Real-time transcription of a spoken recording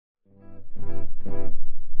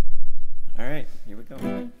right, here we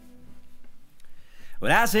go.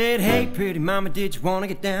 Well, I said, hey, pretty mama, did you want to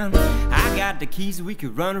get down? I got the keys so we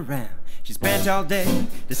could run around. She spent all day,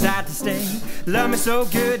 decided to stay. Love me so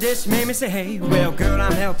good that she made me say, hey, well, girl,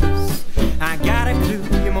 I'm helpless. I got a clue,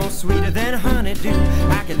 you're more sweeter than a honeydew.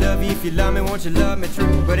 I can love you if you love me, won't you love me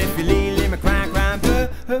true? But if you leave me crying, boo,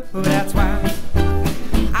 that's why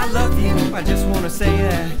I love you. I just want to say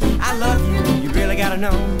that I love you, you really gotta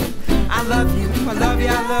know. I love you, I love you,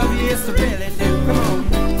 I love you, yes, I really do. Come on.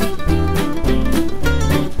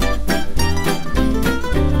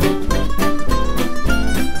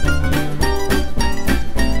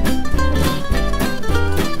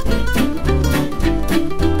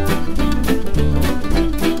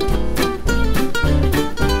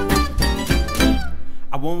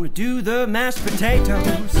 I wanna do the mashed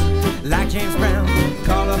potatoes like James Brown.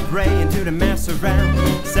 Call up Ray and do the mess around.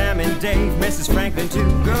 Sam and Dave, Mrs. Franklin too.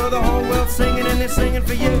 Girl, the whole world's singing and they're singing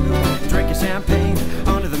for you. Drinking champagne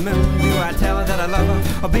under the moon. Do I tell her that I love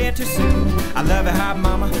her or be it too soon? I love her hot,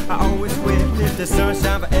 mama, I always will. If the sun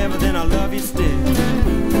shine forever, then I love you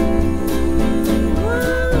still.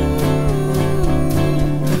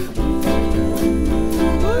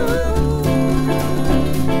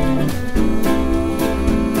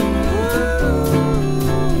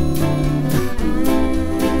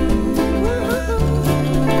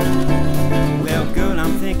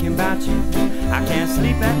 I can't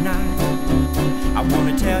sleep at night. I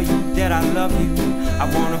wanna tell you that I love you. I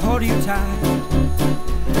wanna hold you tight.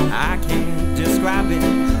 I can't describe it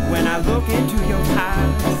when I look into your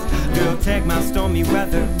eyes. Girl, take my stormy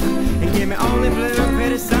weather and give me only blue,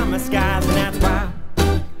 pretty summer skies. And that's why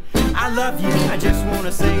I love you. I just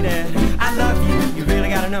wanna say that I love you. You really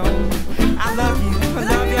gotta know I love you. I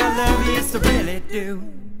love you, I love you, yes I really do.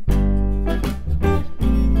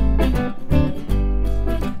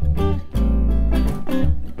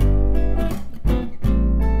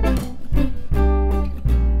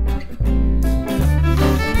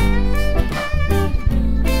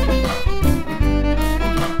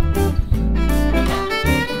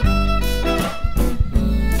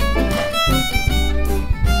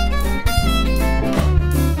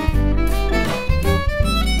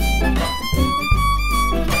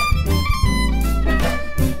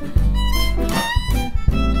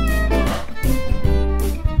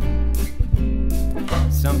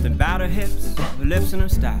 Something about her hips, her lips and her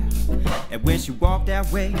style. And when she walked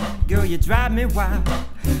that way, girl, you drive me wild.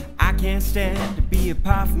 I can't stand to be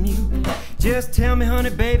apart from you. Just tell me,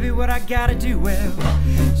 honey, baby, what I gotta do. Well,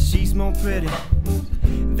 she's more pretty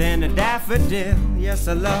than a daffodil. Yes,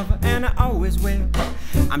 I love her and I always will.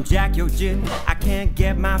 I'm Jack, your Jill, I can't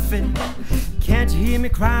get my fill. Can't you hear me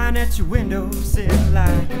crying at your windowsill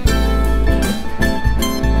like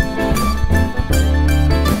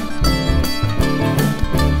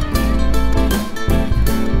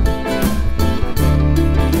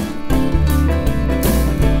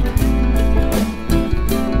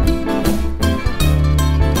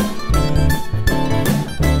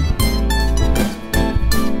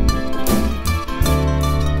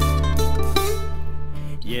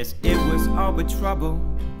yes, it was all but trouble,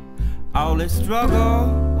 all this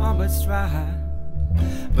struggle, all but strife.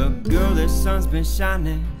 But girl, the sun's been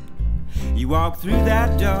shining. You walked through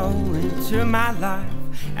that door into my life,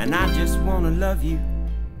 and I just wanna love you,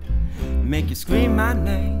 make you scream my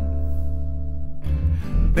name.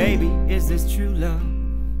 Baby, is this true love?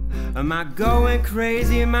 Am I going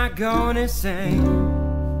crazy? Am I going insane?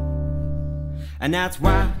 And that's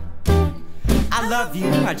why I love you.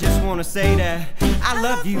 I just wanna say that I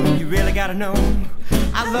love you. You really gotta know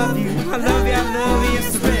I love you. I love you. I love you.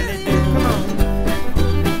 It's really